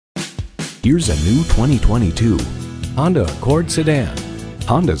Here's a new 2022 Honda Accord sedan.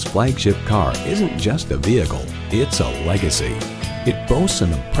 Honda's flagship car isn't just a vehicle, it's a legacy. It boasts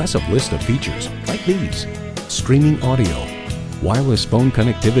an impressive list of features like these: streaming audio, wireless phone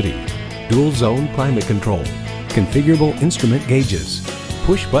connectivity, dual zone climate control, configurable instrument gauges,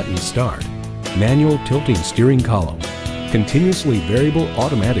 push button start, manual tilting steering column, continuously variable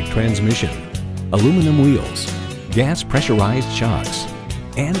automatic transmission, aluminum wheels, gas pressurized shocks,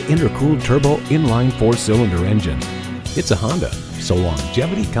 and intercooled turbo inline 4-cylinder engine. It's a Honda, so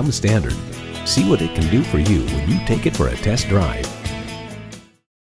longevity comes standard. See what it can do for you when you take it for a test drive.